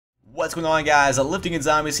What's going on, guys? Lifting and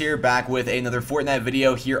Zombies here, back with another Fortnite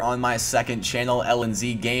video here on my second channel,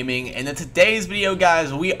 L&Z Gaming. And in today's video,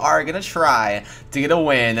 guys, we are gonna try to get a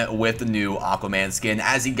win with the new Aquaman skin.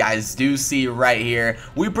 As you guys do see right here,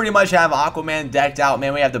 we pretty much have Aquaman decked out,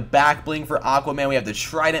 man. We have the back bling for Aquaman, we have the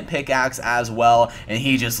trident pickaxe as well, and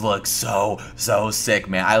he just looks so sick,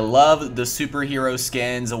 man. I love the superhero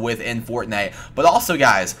skins within Fortnite. But also,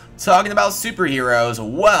 guys, talking about superheroes,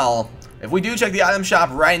 well, if we do check the item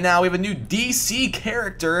shop right now, we have a new DC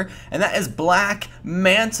character, and that is Black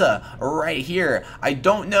Manta right here. I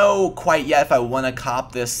don't know quite yet if I want to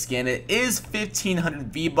cop this skin. It is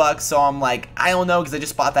 1,500 V-Bucks, so I'm like, I don't know, because I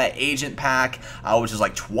just bought that agent pack, which is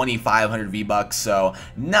like 2,500 V-Bucks, so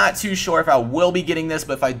not too sure if I will be getting this,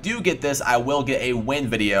 but if I do get this, I will get a win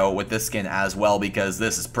video with this skin as well, because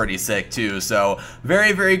this is pretty sick too. So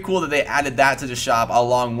very cool that they added that to the shop,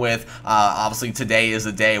 along with, obviously today is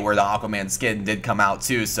the day where the Aquaman skin did come out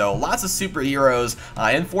too, so lots of superheroes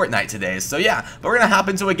in Fortnite today. So yeah, but we're gonna hop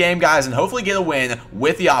into a game, guys, and hopefully get a win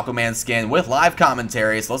with the Aquaman skin with live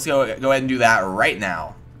commentary. So let's go ahead and do that right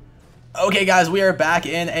now. Okay, guys, we are back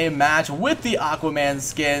in a match with the Aquaman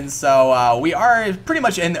skin. So we are pretty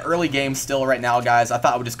much in the early game still right now, guys. I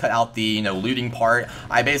thought I would just cut out the looting part.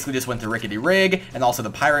 I basically just went to Rickety Rig and also the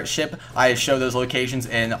pirate ship. I show those locations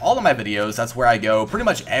in all of my videos. That's where I go pretty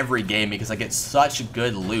much every game because I get such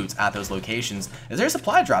good loot at those locations. Is there a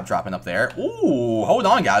supply drop dropping up there? Ooh, hold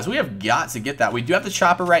on, guys. We have got to get that. We do have the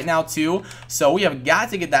chopper right now too, so we have got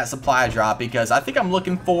to get that supply drop because I think I'm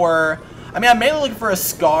looking for... I'm mainly looking for a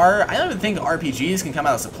scar. I don't even think RPGs can come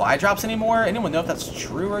out of supply drops anymore. Anyone know if that's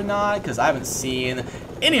true or not? Because I haven't seen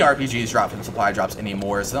any RPGs drop from supply drops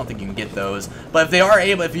anymore, so I don't think you can get those. But if they are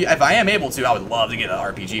able, if I am able to, I would love to get an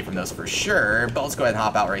RPG from those for sure. But let's go ahead and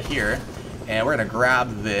hop out right here. And we're going to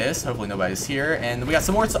grab this. Hopefully nobody's here. And we got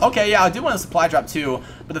some more. Okay, yeah, I do want a supply drop too.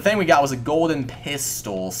 But the thing we got was a golden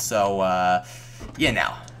pistol. So, you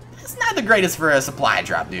know. It's not the greatest for a supply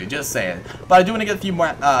drop, dude. Just saying. But I do want to get a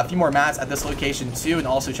few more mats at this location too, and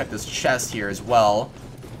also check this chest here as well.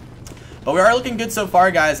 But we are looking good so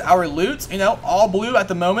far, guys. Our loot, all blue at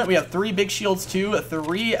the moment. We have 3 big shields too,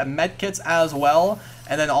 3 med kits as well,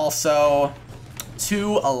 and then also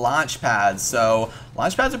 2 launch pads. So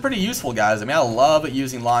launch pads are pretty useful, guys. I love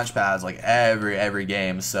using launch pads like every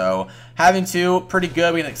game. So having 2, pretty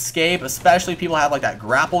good. We can escape, especially if people have like that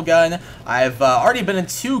grapple gun. I've already been in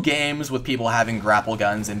 2 games with people having grapple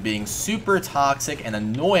guns and being super toxic and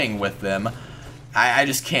annoying with them. I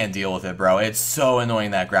just can't deal with it, bro. It's so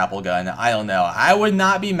annoying, that grapple gun. I don't know. I would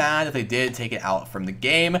not be mad if they did take it out from the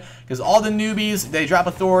game, because all the newbies, they drop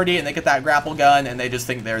authority and they get that grapple gun and they just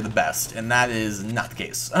think they're the best, and that is not the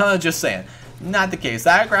case. Just saying. Not the case.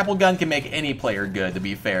 That grapple gun can make any player good, to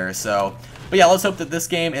be fair. So, but yeah, let's hope that this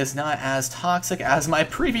game is not as toxic as my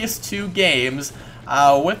previous 2 games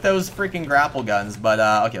with those freaking grapple guns. But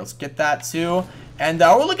okay, let's get that too. And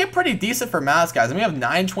we're looking pretty decent for mats, guys. And we have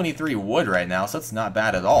 923 wood right now, so that's not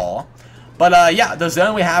bad at all. But yeah, the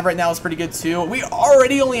zone we have right now is pretty good too. We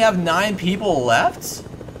already only have 9 people left?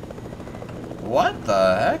 What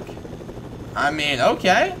the heck?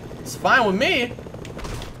 Okay. It's fine with me.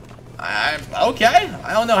 Okay.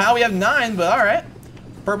 I don't know how we have 9, but alright.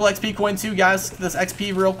 Purple XP coin too, guys. Get this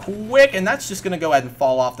XP real quick, and that's just going to go ahead and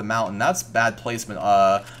fall off the mountain. That's bad placement,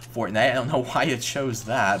 Fortnite. I don't know why it chose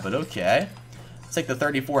that, but okay. Let's take the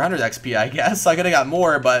 3,400 XP, I guess. I could have got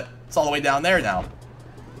more, but it's all the way down there now.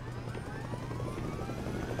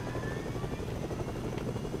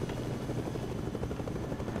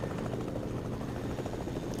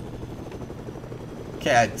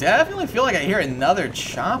 Okay, I definitely feel like I hear another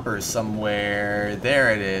chopper somewhere.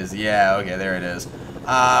 There it is. Yeah, okay, there it is.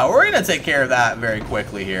 We're going to take care of that very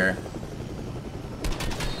quickly here.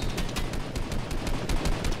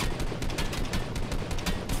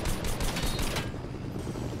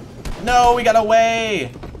 No, we got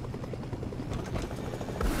away.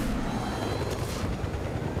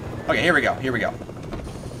 Okay, here we go. Here we go.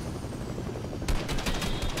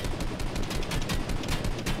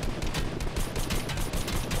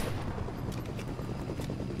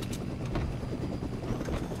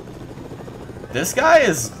 This guy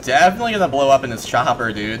is definitely gonna blow up in his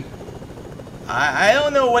chopper, dude. I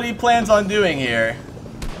don't know what he plans on doing here.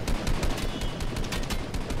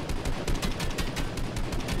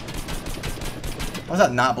 Why is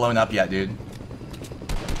that not blown up yet, dude?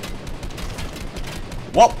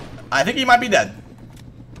 Well, I think he might be dead.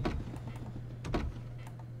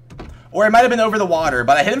 Or it might have been over the water,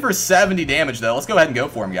 but I hit him for 70 damage, though. Let's go ahead and go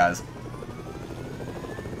for him, guys.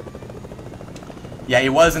 Yeah, he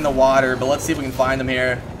was in the water, but let's see if we can find him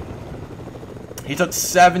here. He took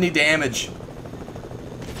 70 damage.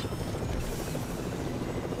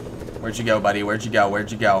 Where'd you go, buddy? Where'd you go?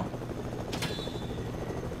 Where'd you go?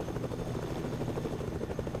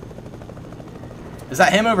 Is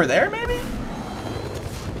that him over there, maybe?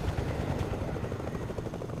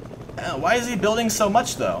 Why is he building so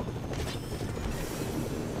much, though?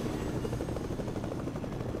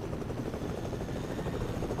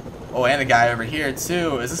 Oh, and a guy over here,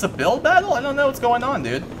 too. Is this a build battle? I don't know what's going on,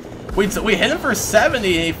 dude. We hit him for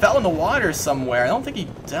 70, and he fell in the water somewhere. I don't think he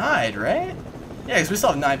died, right? Yeah, because we still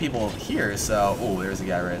have 9 people here, so... Oh, there's a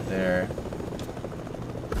guy right there.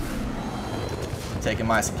 Taking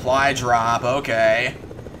my supply drop, okay.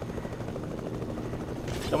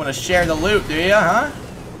 Don't want to share the loot, do ya, huh?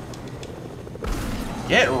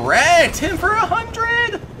 Get wrecked! Him for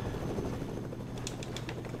 100!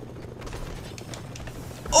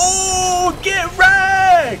 Oh, get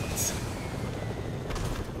wrecked!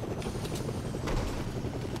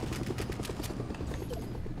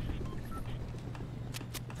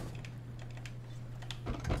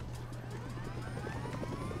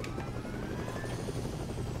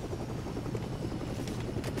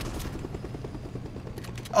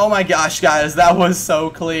 Oh my gosh, guys, that was so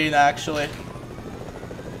clean, actually.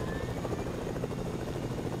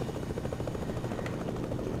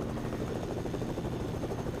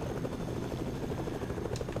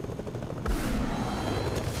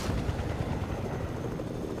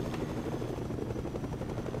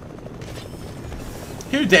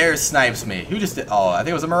 Who dares snipes me? Who just did? Oh, I think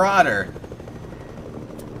it was a marauder.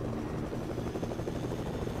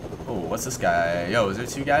 Oh, what's this guy? Yo, is there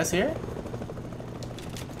 2 guys here?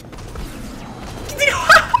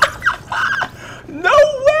 No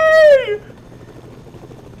way!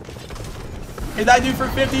 Hit that dude for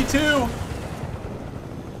 52.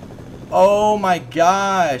 Oh my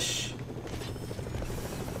gosh.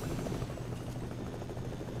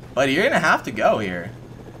 Buddy, you're gonna have to go here.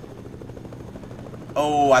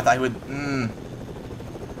 Oh, I thought he would.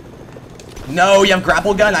 No, you have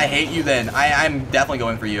grapple gun? I hate you then. I'm definitely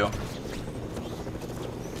going for you.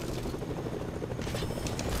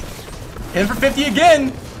 Hit him for 50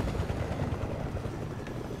 again.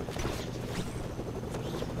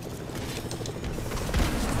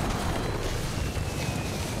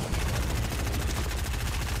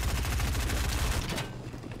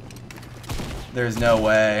 There's no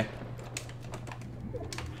way.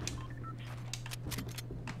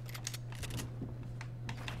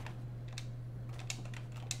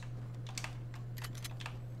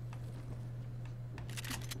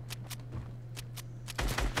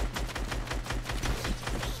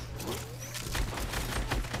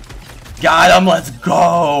 Got him, let's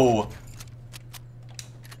go!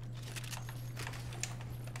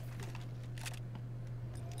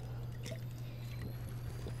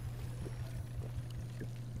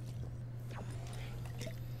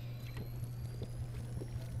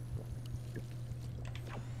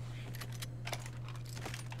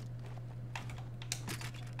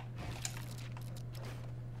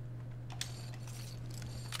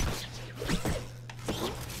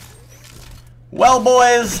 Well,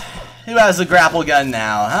 boys, who has the grapple gun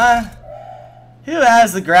now, huh? Who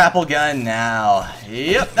has the grapple gun now?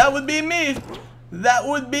 Yep, that would be me. That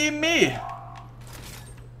would be me.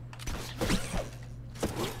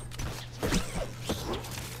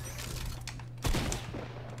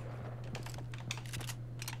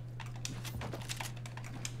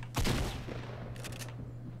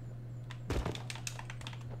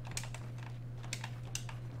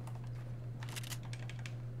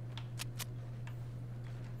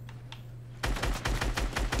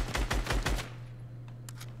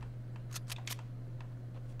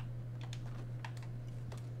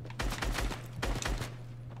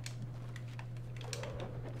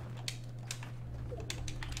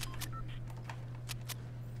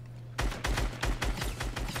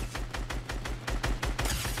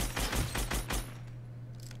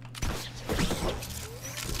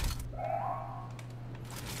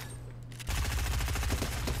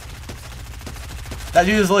 That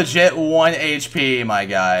dude is legit 1 HP, my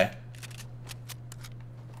guy.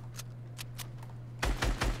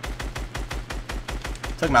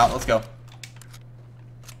 Took him out. Let's go.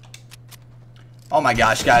 Oh my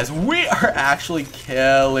gosh, guys. We are actually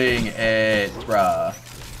killing it, bruh.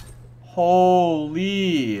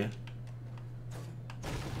 Holy.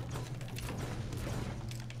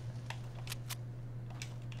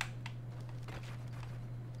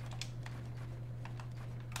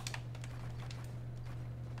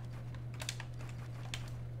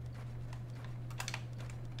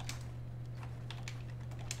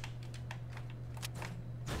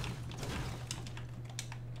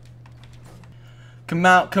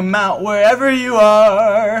 Come out, wherever you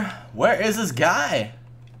are. Where is this guy?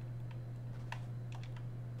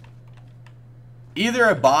 Either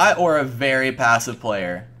a bot or a very passive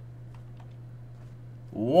player.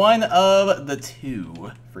 One of the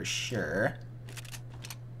two, for sure.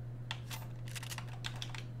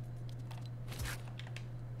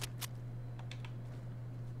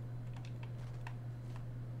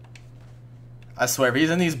 I swear, if he's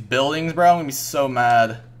in these buildings, bro, I'm gonna be so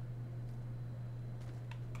mad.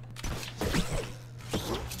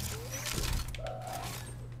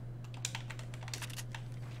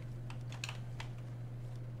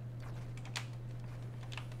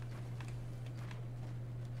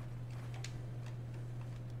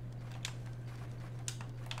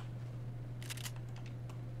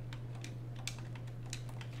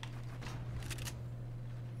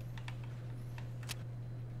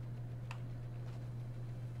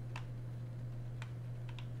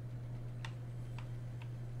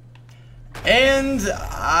 And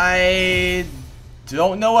I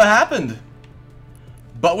don't know what happened.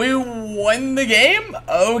 But we won the game?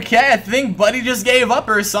 Okay, I think Buddy just gave up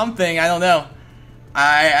or something. I don't know.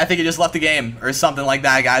 I think he just left the game or something like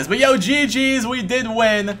that, guys. But yo, GG's, we did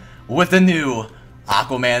win with the new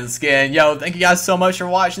Aquaman skin. Yo, thank you guys so much for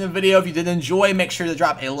watching the video. If you did enjoy, make sure to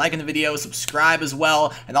drop a like in the video, subscribe as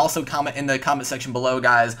well, and also comment in the comment section below,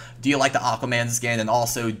 guys. Do you like the Aquaman skin? And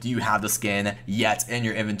also, do you have the skin yet in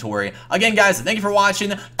your inventory? Again, guys, thank you for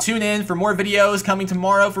watching. Tune in for more videos coming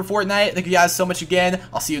tomorrow for Fortnite. Thank you guys so much again.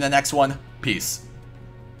 I'll see you in the next one. Peace.